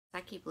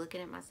I keep looking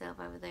at myself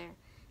over there.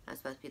 I'm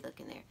supposed to be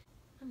looking there.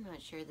 I'm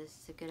not sure this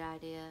is a good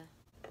idea.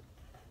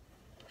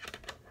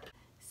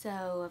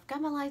 So I've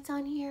got my lights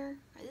on here.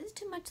 Is this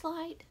too much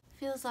light?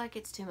 Feels like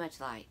it's too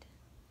much light.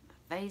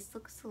 My face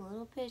looks a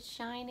little bit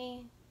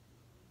shiny.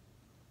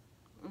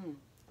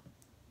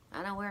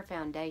 I don't wear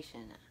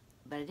foundation,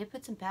 but I did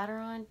put some powder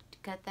on to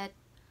cut that.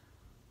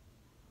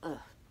 Ugh.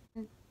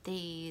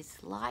 These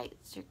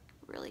lights are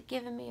really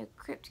giving me a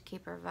Crypt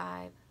Keeper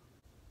vibe.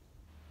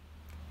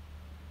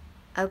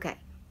 Okay,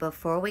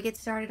 before we get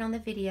started on the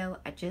video,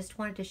 I just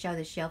wanted to show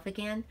the shelf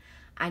again.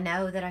 I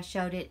know that I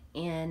showed it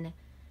in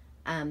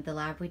the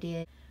live we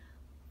did,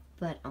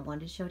 but I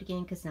wanted to show it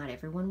again because not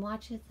everyone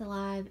watches the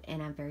live,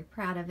 and I'm very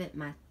proud of it.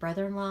 My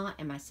brother-in-law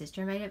and my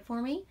sister made it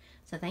for me,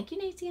 so thank you,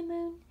 Nancy and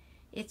Moon.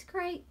 It's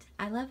great.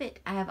 I love it.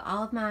 I have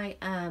all of my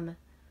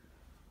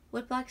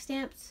woodblock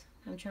stamps.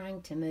 I'm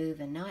trying to move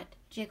and not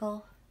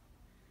jiggle.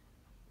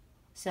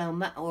 So,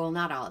 well,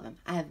 not all of them.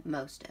 I have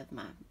most of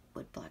my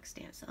woodblock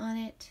stamps on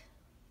it.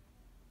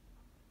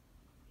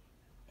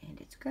 And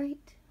it's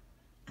great.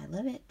 I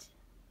love it.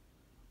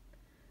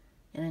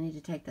 And I need to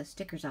take those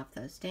stickers off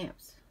those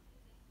stamps.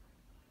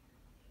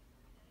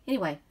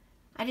 Anyway,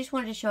 I just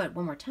wanted to show it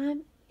one more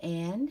time.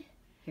 And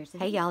here's the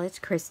Hey y'all, it's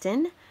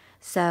Kristen.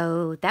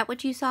 So that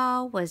what you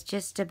saw was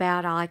just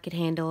about all I could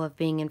handle of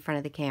being in front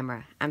of the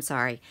camera. I'm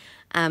sorry.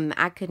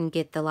 I couldn't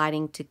get the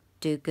lighting to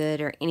do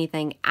good or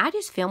anything. I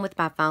just film with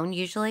my phone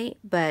usually,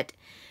 but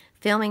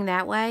filming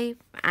that way,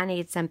 I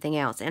needed something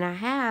else. And I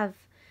have,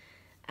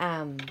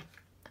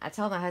 I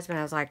told my husband,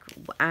 I was like,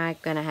 I'm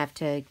going to have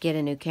to get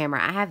a new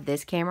camera. I have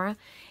this camera,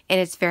 and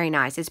it's very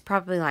nice. It's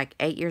probably like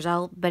 8 years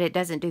old, but it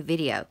doesn't do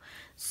video.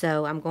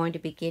 So I'm going to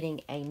be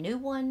getting a new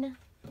one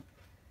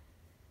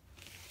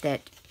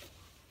that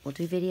will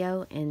do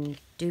video and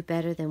do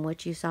better than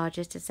what you saw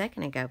just a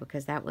second ago,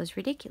 because that was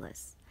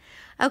ridiculous.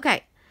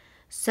 Okay,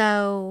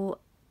 so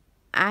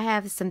I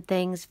have some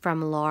things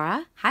from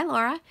Laura. Hi,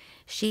 Laura.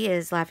 She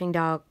is Laughing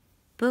Dog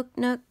Book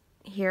Nook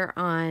here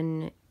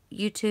on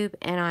YouTube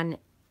and on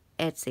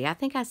Etsy. I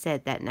think I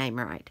said that name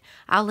right.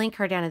 I'll link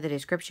her down in the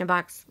description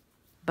box,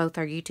 both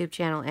her YouTube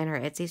channel and her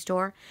Etsy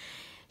store.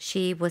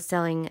 She was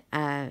selling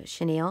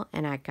chenille,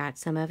 and I got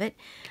some of it.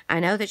 I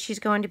know that she's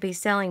going to be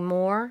selling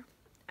more.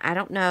 I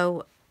don't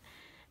know,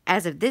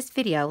 as of this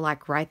video,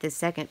 like right this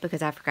second,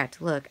 because I forgot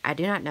to look, I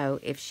do not know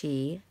if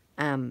she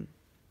has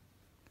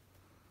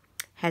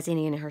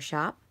any in her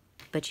shop,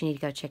 but you need to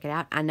go check it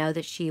out. I know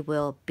that she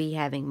will be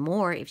having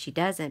more if she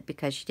doesn't,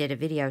 because she did a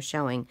video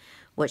showing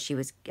what she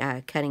was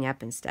cutting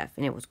up and stuff,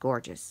 and it was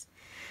gorgeous.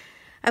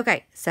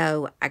 Okay,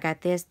 so I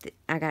got this.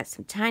 I got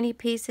some tiny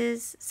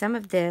pieces. Some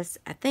of this,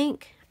 I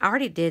think, I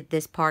already did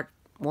this part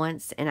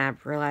once, and I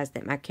realized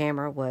that my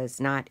camera was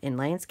not in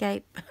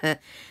landscape,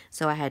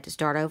 so I had to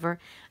start over.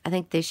 I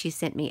think this she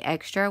sent me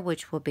extra,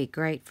 which will be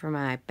great for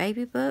my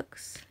baby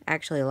books.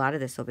 Actually, a lot of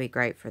this will be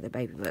great for the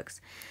baby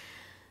books.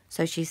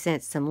 So she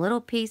sent some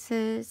little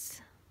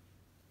pieces.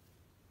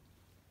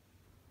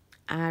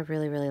 I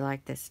really, really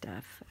like this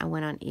stuff. I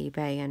went on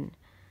eBay and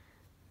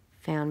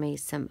found me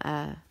some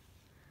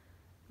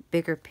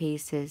bigger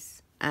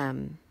pieces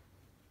of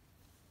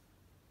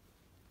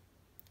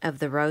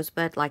the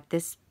rosebud, like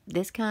this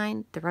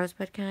kind, the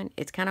rosebud kind.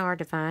 It's kind of hard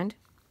to find.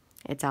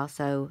 It's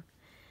also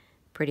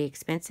pretty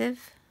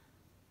expensive.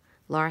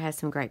 Laura has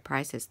some great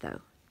prices,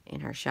 though, in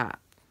her shop.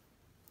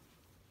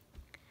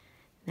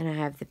 Then I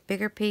have the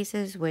bigger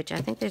pieces, which I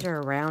think these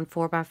are around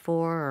 4x4,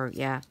 or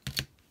yeah,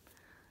 a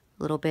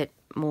little bit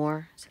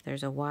more. So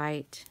there's a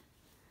white,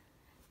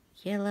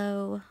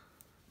 yellow,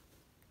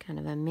 kind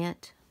of a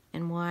mint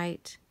and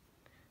white,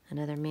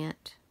 another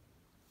mint,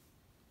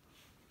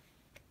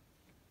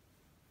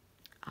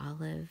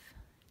 olive,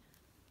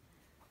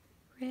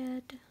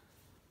 red.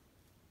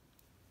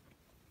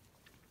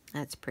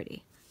 That's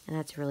pretty. And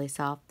that's really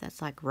soft.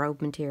 That's like robe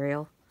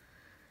material.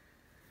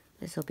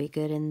 This will be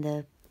good in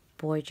the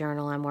boy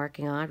journal I'm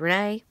working on.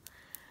 Renee,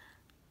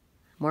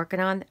 I'm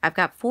working on, I've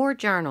got 4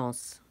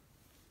 journals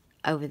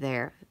over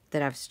there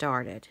that I've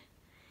started,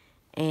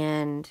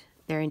 and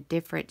they're in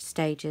different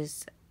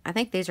stages. I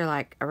think these are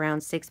like around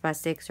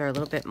 6x6 or a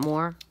little bit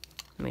more.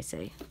 Let me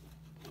see.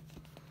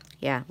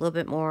 Yeah, a little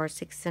bit more,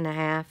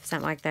 6.5,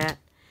 something like that.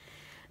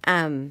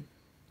 I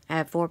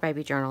have 4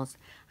 baby journals.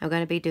 I'm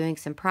going to be doing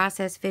some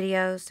process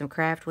videos, some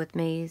craft with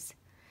me's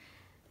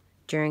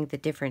during the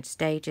different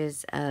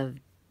stages of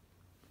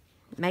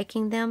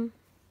making them.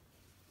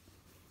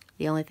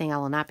 The only thing I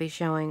will not be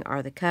showing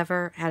are the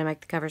cover, how to make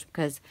the covers,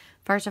 because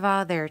first of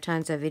all, there are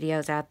tons of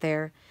videos out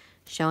there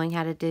showing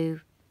how to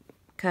do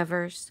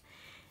covers,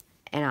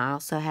 and I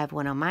also have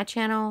one on my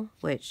channel,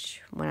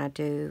 which when I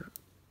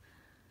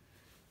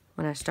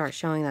start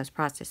showing those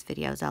process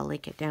videos, I'll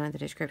link it down in the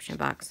description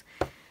box.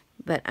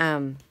 But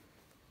I'll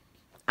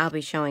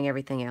be showing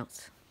everything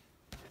else.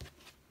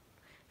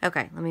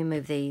 Okay, let me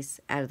move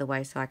these out of the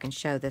way so I can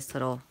show this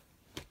little.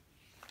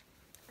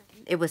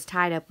 It was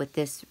tied up with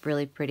this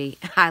really pretty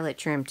eyelet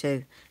trim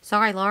too.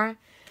 Sorry, Laura.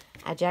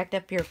 I jacked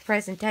up your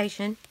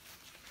presentation.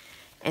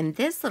 And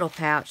this little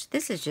pouch,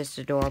 this is just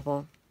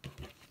adorable.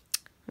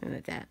 Let me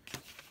Let me move that.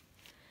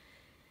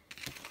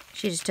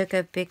 She just took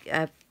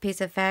a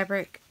piece of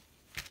fabric,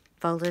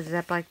 folded it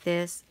up like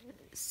this,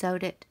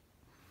 sewed it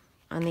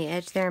on the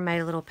edge there, and made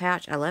a little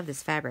pouch. I love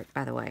this fabric,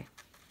 by the way.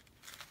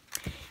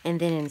 And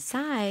then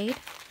inside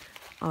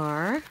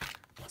are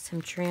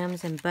some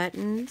trims and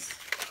buttons.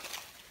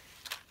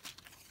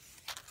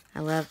 I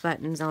love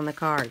buttons on the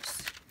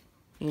cards.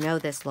 You know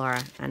this,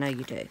 Laura. I know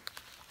you do.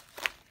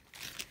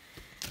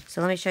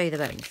 So let me show you the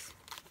buttons.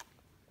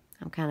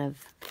 I'm kind of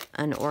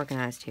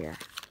unorganized here.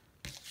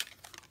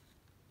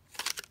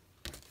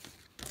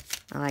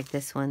 I like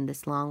this one,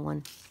 this long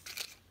one.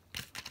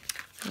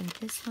 And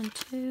this one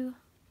too.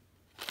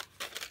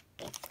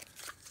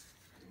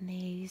 And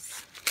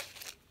these.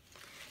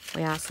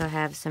 We also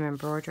have some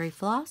embroidery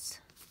floss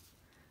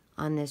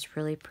on this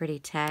really pretty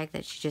tag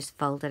that she just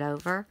folded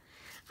over.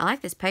 I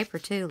like this paper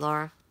too,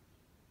 Laura.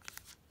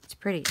 It's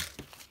pretty.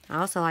 I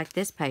also like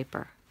this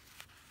paper.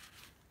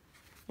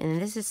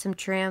 And this is some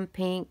trim,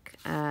 pink,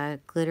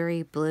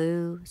 glittery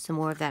blue, some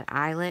more of that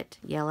eyelet,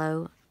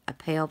 yellow, a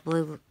pale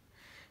blue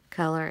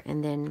color,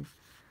 and then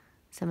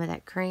some of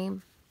that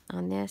cream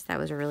on this. That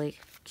was a really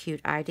cute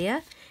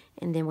idea.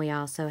 And then we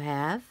also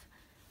have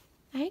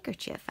a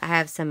handkerchief. I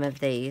have some of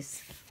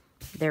these.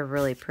 They're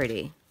really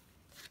pretty.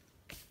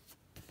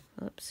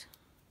 Oops.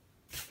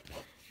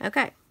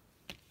 Okay.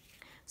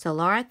 So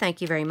Laura, thank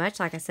you very much.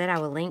 Like I said, I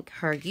will link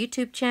her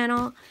YouTube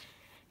channel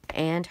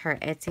and her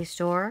Etsy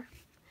store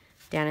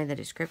down in the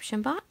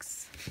description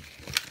box,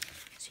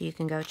 so you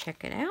can go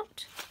check it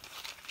out.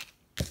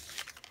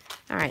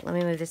 All right, let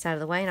me move this out of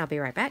the way and I'll be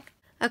right back.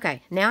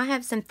 Okay, now I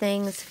have some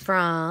things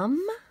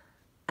from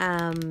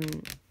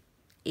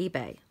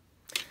eBay.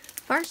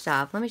 First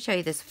off, let me show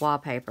you this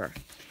wallpaper.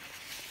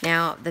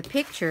 Now, the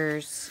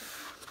pictures,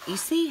 you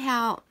see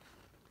how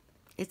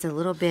it's a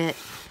little bit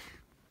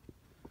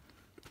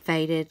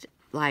faded,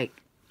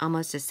 like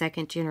almost a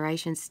second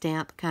generation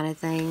stamp kind of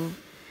thing.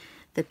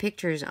 The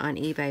pictures on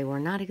eBay were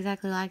not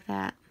exactly like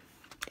that.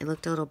 It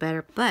looked a little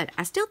better, but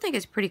I still think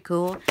it's pretty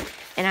cool.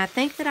 And I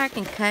think that I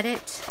can cut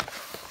it,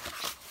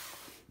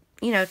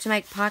 you know, to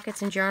make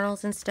pockets and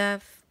journals and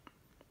stuff.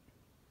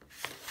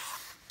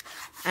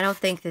 I don't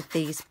think that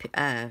these,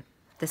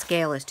 the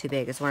scale is too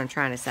big, is what I'm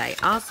trying to say.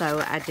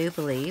 Also, I do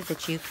believe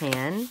that you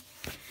can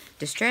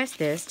distress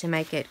this to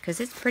make it, because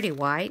it's pretty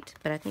white,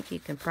 but I think you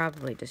can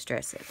probably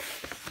distress it.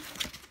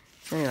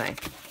 So anyway,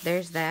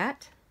 there's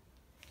that.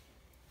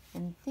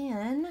 And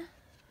then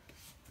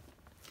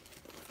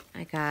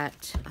I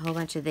got a whole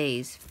bunch of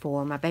these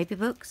for my baby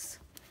books.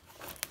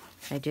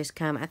 They just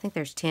come, I think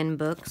there's 10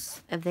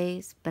 books of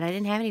these, but I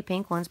didn't have any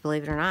pink ones,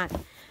 believe it or not.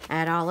 I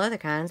had all other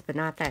kinds, but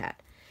not that.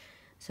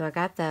 So I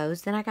got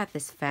those. Then I got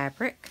this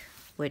fabric,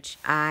 which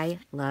I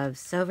love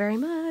so very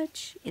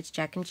much. It's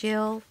Jack and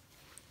Jill,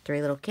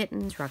 3 Little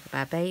Kittens,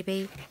 Rockabye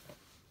Baby.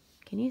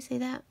 Can you see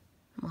that?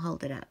 I'm gonna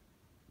hold it up.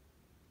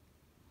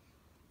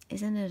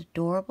 Isn't it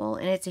adorable?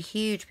 And it's a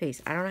huge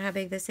piece. I don't know how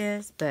big this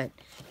is, but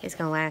it's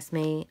going to last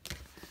me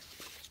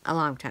a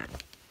long time.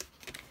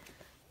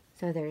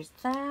 So there's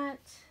that.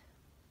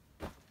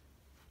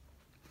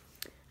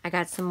 I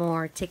got some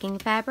more ticking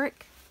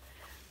fabric.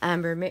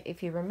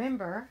 If you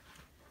remember,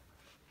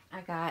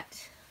 I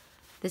got,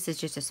 this is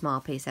just a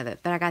small piece of it,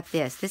 but I got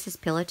this. This is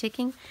pillow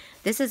ticking.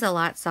 This is a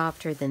lot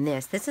softer than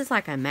this. This is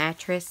like a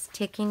mattress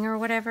ticking or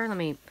whatever.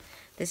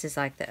 This is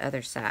like the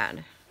other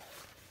side.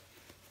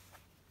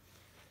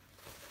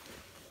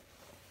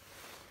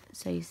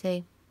 So you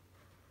see,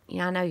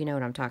 I know you know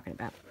what I'm talking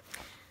about.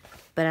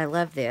 But I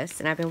love this,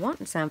 and I've been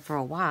wanting some for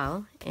a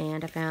while,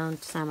 and I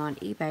found some on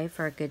eBay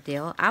for a good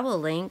deal. I will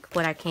link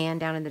what I can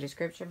down in the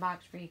description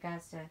box for you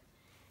guys to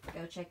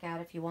go check out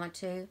if you want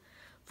to,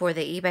 for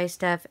the eBay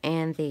stuff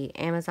and the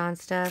Amazon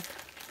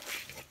stuff.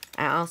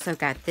 I also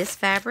got this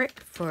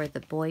fabric for the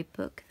boy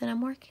book that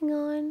I'm working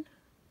on,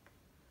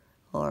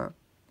 or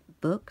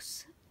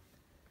books.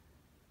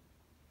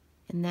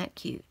 Isn't that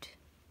cute?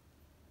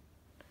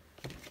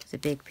 It's a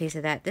big piece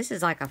of that. This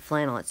is like a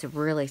flannel. It's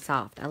really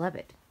soft. I love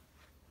it.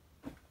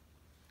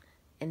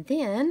 And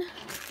then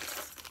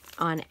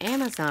on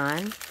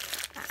Amazon,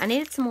 I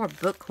needed some more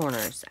book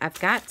corners. I've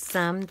got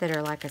some that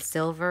are like a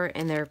silver,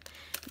 and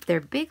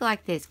they're big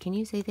like this. Can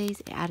you see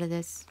these out of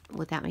this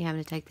without me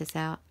having to take this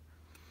out?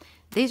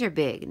 These are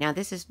big. Now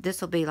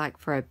this will be like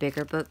for a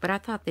bigger book, but I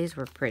thought these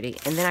were pretty.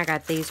 And then I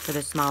got these for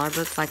the smaller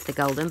books, like the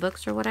golden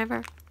books or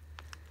whatever.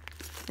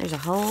 There's a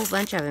whole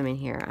bunch of them in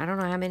here. I don't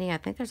know how many. I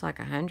think there's like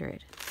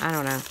 100. I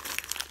don't know.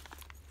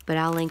 But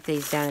I'll link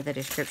these down in the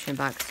description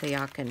box so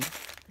y'all can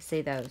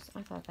see those.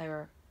 I thought they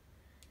were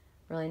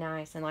really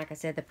nice. And like I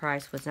said, the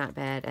price was not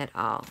bad at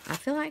all. I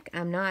feel like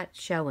I'm not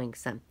showing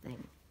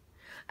something.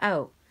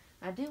 Oh,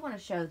 I do want to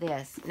show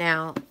this.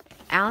 Now,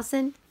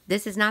 Allison,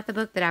 this is not the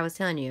book that I was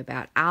telling you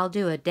about. I'll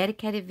do a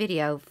dedicated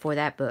video for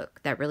that book.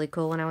 That really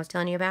cool one I was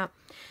telling you about.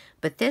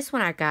 But this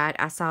one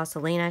I saw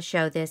Selena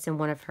show this in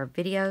one of her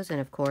videos,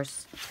 and of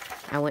course,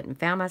 I went and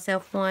found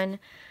myself one.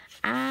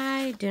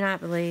 I do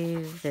not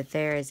believe that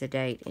there is a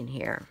date in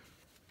here.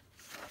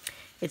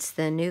 It's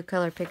the New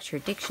Color Picture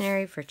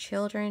Dictionary for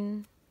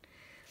Children.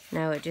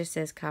 No, it just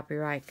says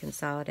copyright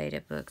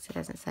consolidated books. It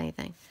doesn't say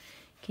anything.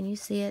 Can you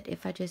see it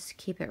if I just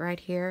keep it right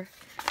here?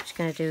 I'm just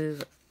going to do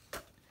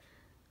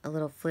a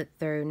little flip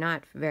through,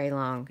 not very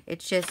long.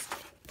 It's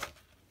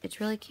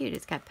really cute.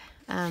 It's got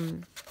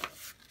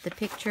the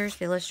pictures,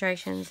 the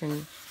illustrations,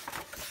 and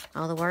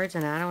all the words.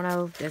 And I don't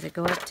know, does it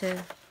go up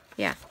to?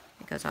 Yeah,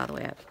 it goes all the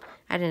way up.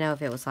 I didn't know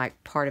if it was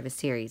like part of a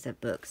series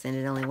of books and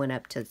it only went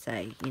up to,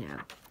 say, you know,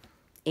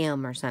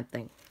 M or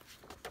something.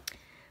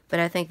 But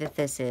I think that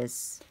this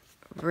is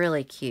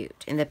really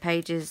cute. And the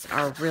pages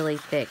are really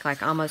thick,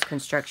 like almost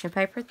construction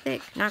paper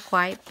thick. Not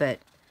quite, but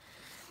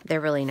they're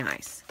really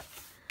nice.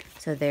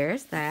 So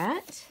there's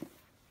that.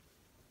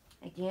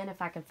 Again,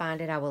 if I can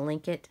find it, I will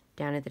link it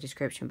down in the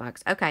description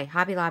box. Okay,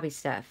 Hobby Lobby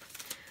stuff.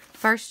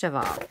 First of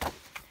all,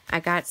 I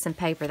got some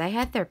paper. They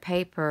had their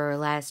paper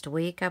last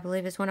week, I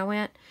believe is when I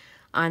went,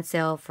 on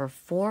sale for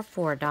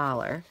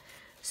 $4.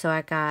 So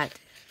I got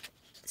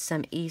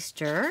some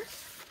Easter.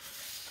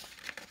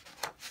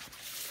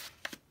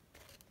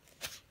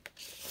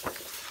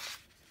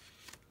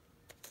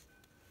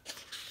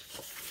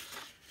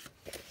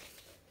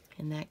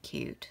 Isn't that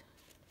cute?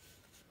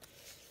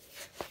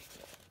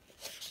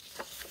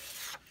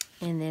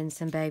 And then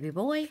some baby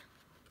boy,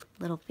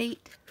 little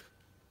feet.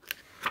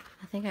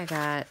 I think I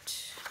got,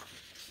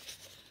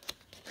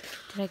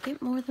 did I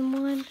get more than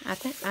one?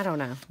 I don't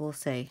know, we'll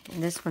see.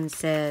 And this one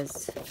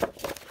says,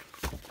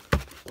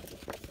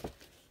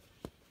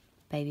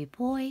 baby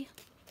boy.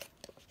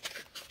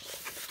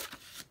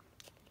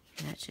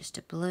 And that's just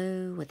a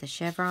blue with a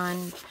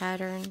chevron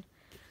pattern.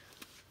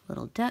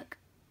 Little duck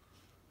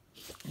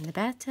in the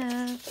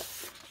bathtub.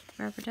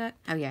 Rubber duck.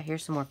 Oh yeah,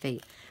 here's some more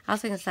feet. I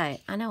was gonna say,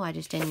 I know I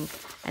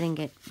didn't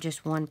get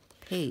just one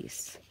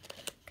piece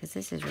because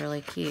this is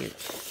really cute.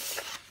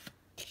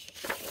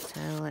 So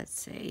let's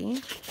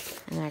see.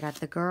 And then I got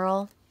the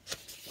girl.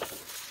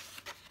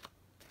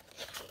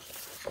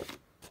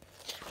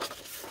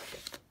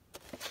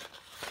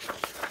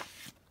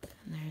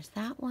 And there's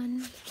that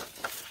one.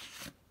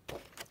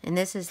 And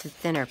this is the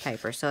thinner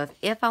paper. So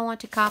if I want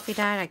to coffee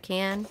dye it, I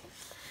can.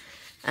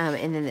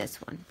 And then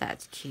this one.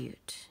 That's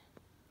cute.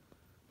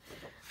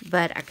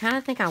 But I kind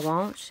of think I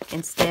won't.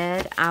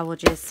 Instead, I will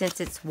just,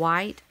 since it's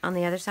white on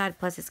the other side,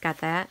 plus it's got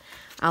that,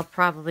 I'll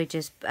probably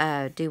just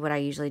do what I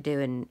usually do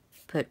and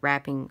put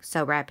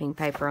sew wrapping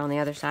paper on the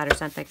other side or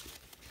something.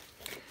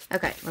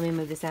 Okay, let me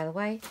move this out of the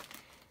way.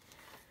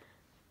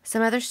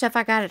 Some other stuff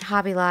I got at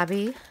Hobby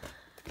Lobby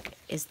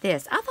is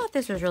this. I thought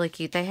this was really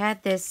cute. They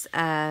had this,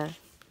 the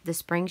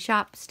Spring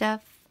Shop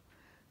stuff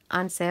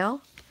on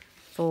sale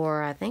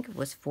for, I think it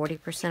was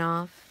 40%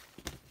 off.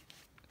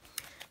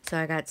 So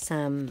I got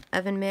some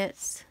oven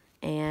mitts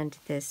and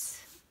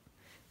this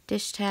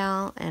dish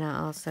towel, and I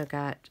also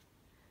got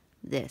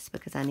this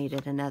because I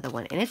needed another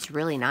one. And it's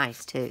really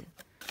nice too.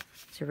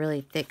 It's a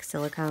really thick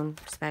silicone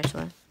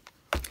spatula.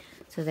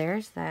 So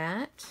there's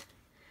that.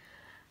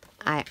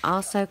 I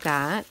also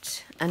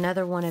got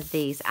another one of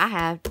these.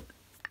 I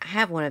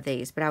have one of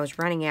these, but I was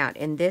running out.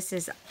 And this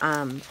is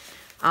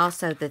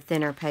also the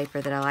thinner paper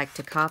that I like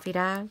to coffee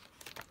dye.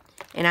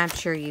 And I'm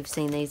sure you've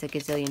seen these a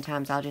gazillion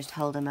times. I'll just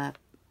hold them up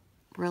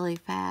really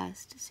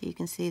fast so you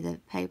can see the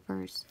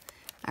papers.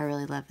 I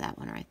really love that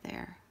one right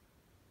there.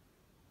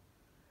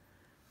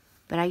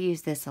 But I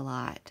use this a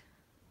lot.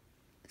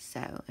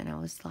 So, and I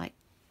was like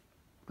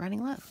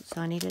running low,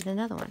 so I needed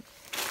another one.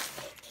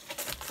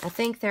 I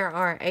think there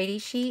are 80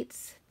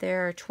 sheets.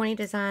 There are 20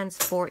 designs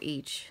for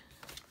each.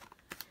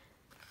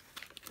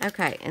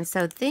 Okay, and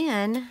so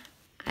then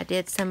I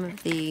did some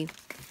of the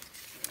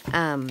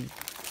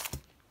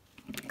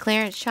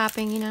clearance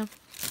shopping, you know,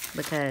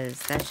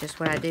 because that's just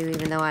what I do.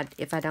 Even though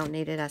if I don't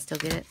need it, I still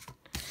get it.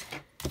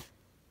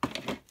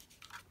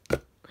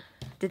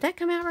 Did that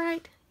come out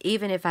right?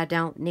 Even if I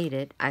don't need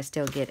it, I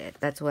still get it.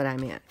 That's what I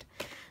meant.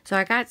 So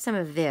I got some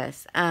of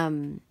this.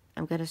 I'm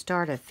going to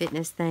start a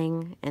fitness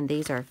thing, and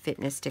these are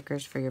fitness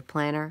stickers for your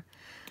planner.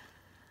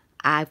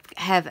 I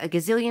have a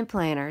gazillion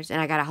planners, and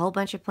I got a whole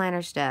bunch of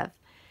planner stuff.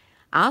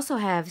 I also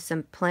have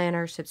some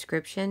planner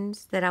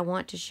subscriptions that I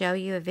want to show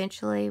you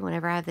eventually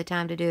whenever I have the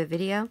time to do a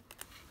video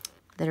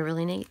that are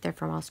really neat. They're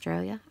from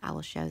Australia. I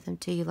will show them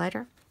to you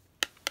later.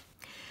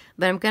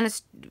 But I'm going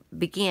to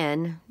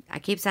begin, I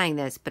keep saying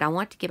this, but I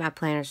want to get my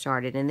planner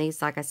started. And these,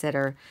 like I said,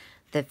 are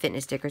the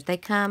fitness stickers. They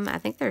come, I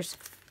think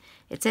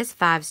it says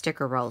 5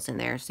 sticker rolls in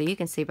there. So you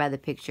can see by the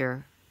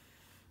picture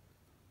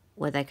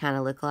what they kind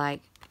of look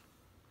like.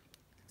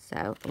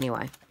 So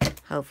anyway,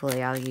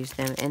 hopefully I'll use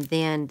them. And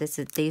then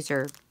these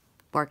are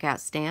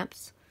workout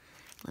stamps.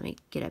 Let me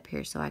get up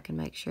here so I can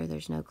make sure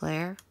there's no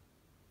glare.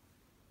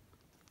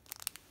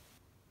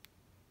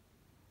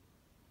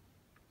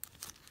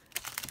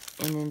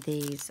 And then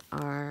these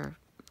are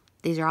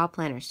all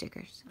planner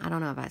stickers. I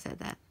don't know if I said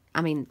that.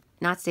 I mean,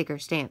 not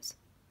stickers, stamps.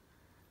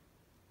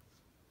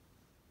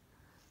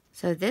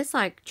 So this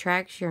like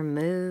tracks your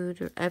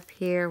mood up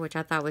here, which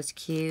I thought was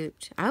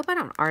cute. I hope I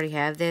don't already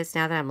have this.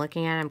 Now that I'm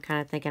looking at it, I'm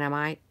kind of thinking I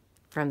might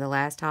from the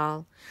last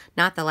haul.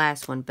 Not the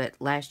last one, but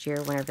last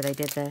year whenever they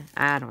did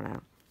I don't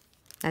know.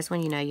 That's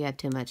when you know you have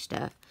too much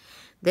stuff.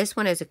 This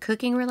one is a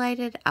cooking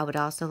related. I would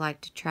also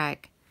like to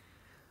track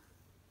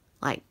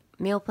like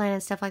meal plan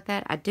and stuff like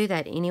that. I do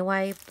that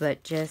anyway,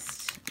 but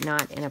just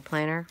not in a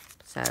planner.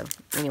 So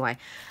anyway,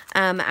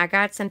 I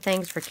got some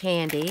things for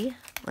Candy.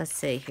 Let's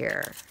see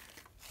here.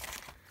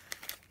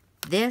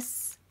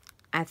 This,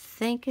 I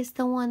think, is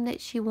the one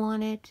that she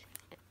wanted.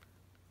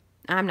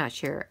 I'm not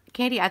sure.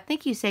 Candy, I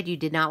think you said you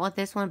did not want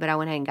this one, but I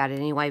went ahead and got it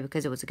anyway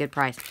because it was a good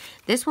price.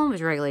 This one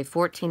was regularly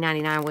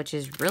 $14.99, which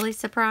is really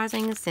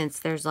surprising since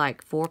there's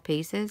like 4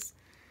 pieces.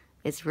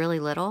 It's really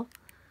little,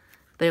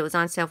 but it was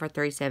on sale for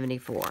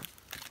 $3.74.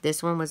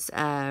 This one was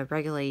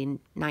regularly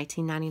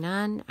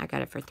 $19.99. I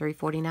got it for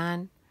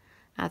 $3.49.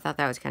 I thought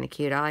that was kind of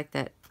cute. I like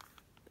that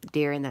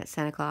deer and that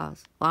Santa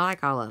Claus. Well, I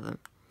like all of them.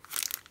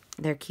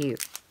 They're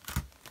cute.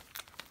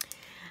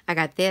 I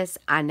got this.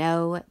 I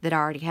know that I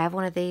already have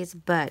one of these,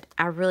 but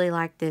I really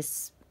like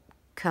this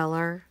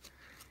color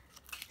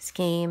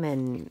scheme,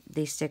 and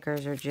these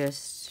stickers are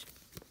just,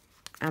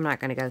 I'm not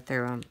going to go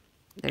through them.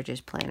 They're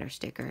just planner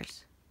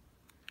stickers.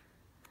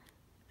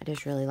 I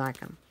just really like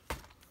them.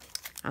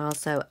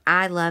 Also,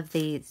 I love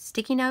the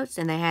sticky notes,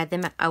 and they had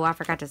them. Oh, I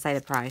forgot to say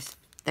the price.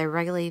 They're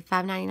regularly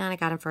 $5.99. I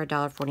got them for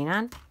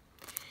 $1.49.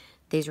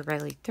 These were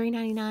regularly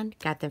 $3.99.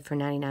 Got them for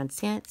 99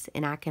 cents,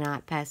 and I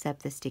cannot pass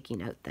up the sticky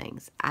note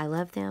things. I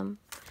love them.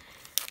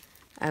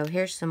 Oh,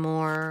 here's some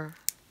more.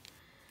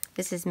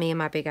 This is me and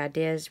my big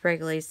ideas.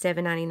 Regularly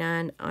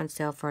 $7.99, on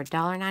sale for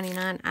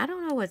 $1.99. I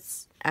don't know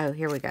what's... Oh,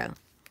 here we go.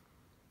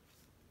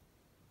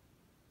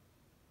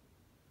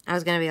 I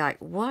was going to be like,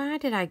 why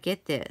did I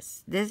get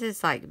this? This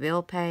is like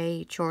bill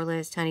pay, chore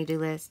list, honey-do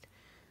list.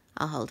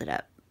 I'll hold it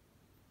up.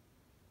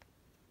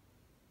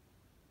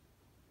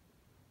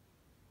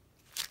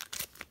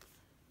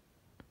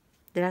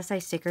 Did I say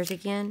stickers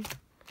again?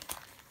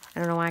 I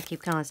don't know why I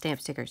keep calling stamp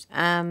stickers.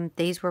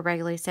 These were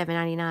regularly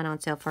 $7.99,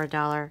 on sale for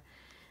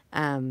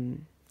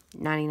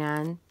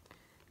 $1.99.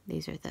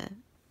 These are the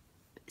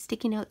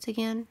sticky notes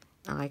again.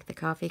 I like the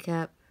coffee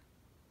cup.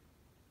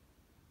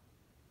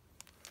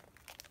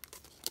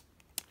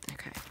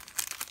 Okay.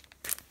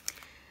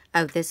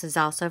 Oh, this is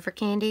also for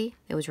Candy.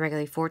 It was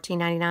regularly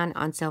 $14.99,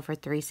 on sale for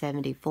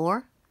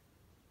 $3.74.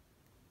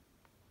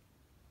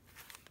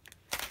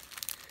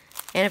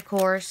 And of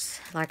course,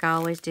 like I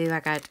always do,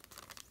 I got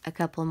a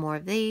couple more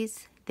of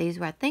these. These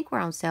were, I think, were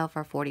on sale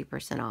for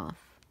 40%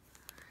 off.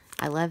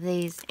 I love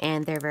these,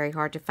 and they're very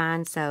hard to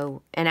find.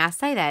 So, and I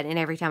say that, and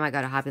every time I go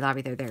to Hobby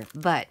Lobby, they're there.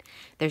 But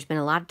there's been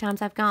a lot of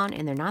times I've gone,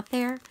 and they're not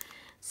there.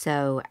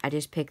 So I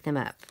just picked them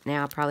up.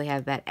 Now I probably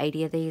have about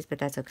 80 of these, but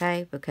that's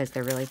okay because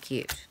they're really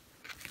cute.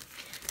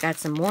 Got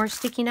some more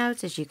sticky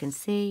notes, as you can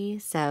see.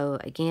 So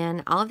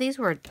again, all of these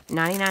were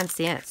 99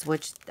 cents,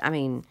 which, I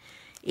mean...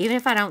 Even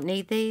if I don't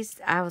need these,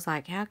 I was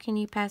like, how can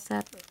you pass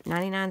up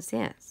 99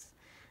 cents?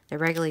 They're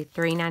regularly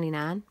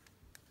 $3.99.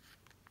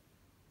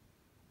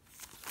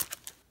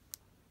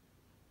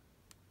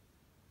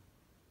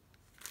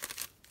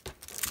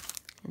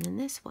 And then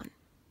this one.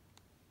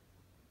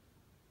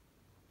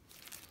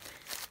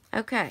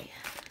 Okay.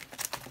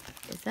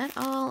 Is that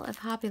all of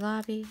Hobby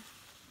Lobby?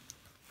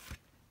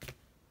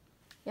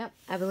 Yep,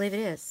 I believe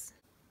it is.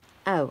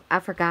 Oh, I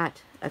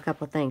forgot a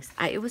couple of things.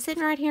 It was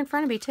sitting right here in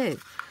front of me, too.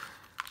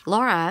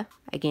 Laura,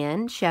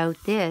 again, showed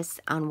this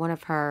on one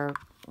of her...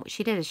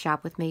 She did a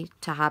shop with me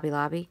to Hobby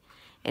Lobby.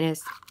 And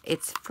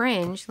it's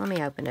fringe. Let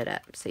me open it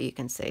up so you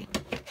can see.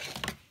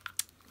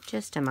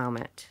 Just a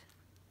moment.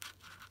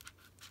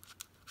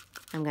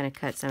 I'm going to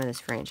cut some of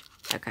this fringe.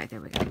 Okay, there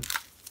we go.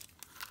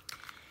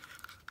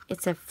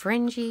 It's a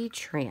fringy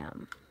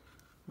trim,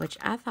 which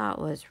I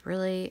thought was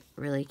really,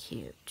 really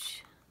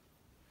cute.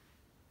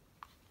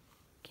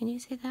 Can you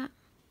see that?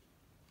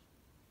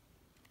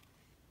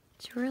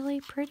 It's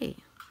really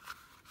pretty.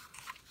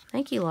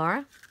 Thank you,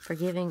 Laura, for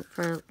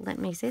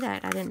letting me see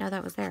that. I didn't know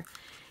that was there.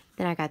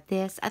 Then I got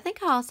this. I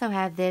think I also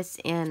have this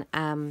in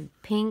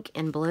pink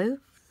and blue,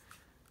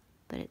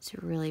 but it's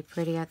really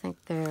pretty. I think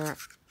they're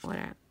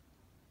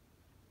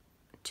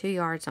 2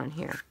 yards on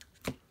here.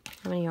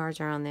 How many yards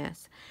are on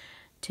this?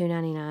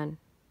 $2.99.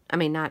 I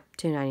mean, not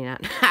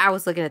 $2.99. I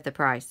was looking at the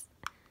price.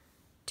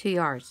 2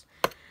 yards.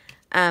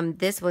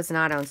 This was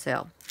not on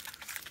sale,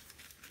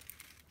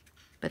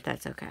 but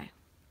that's okay.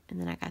 And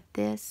then I got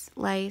this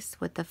lace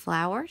with the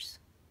flowers.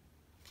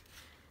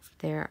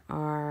 There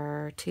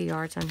are 2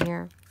 yards on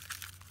here.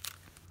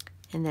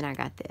 And then I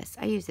got this.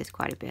 I use this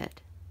quite a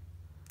bit.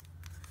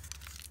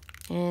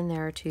 And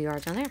there are 2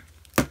 yards on there.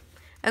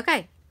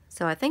 Okay,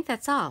 so I think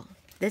that's all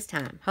this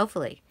time,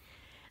 hopefully.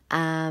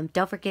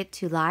 Don't forget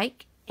to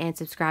like and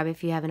subscribe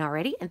if you haven't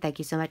already. And thank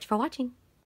you so much for watching.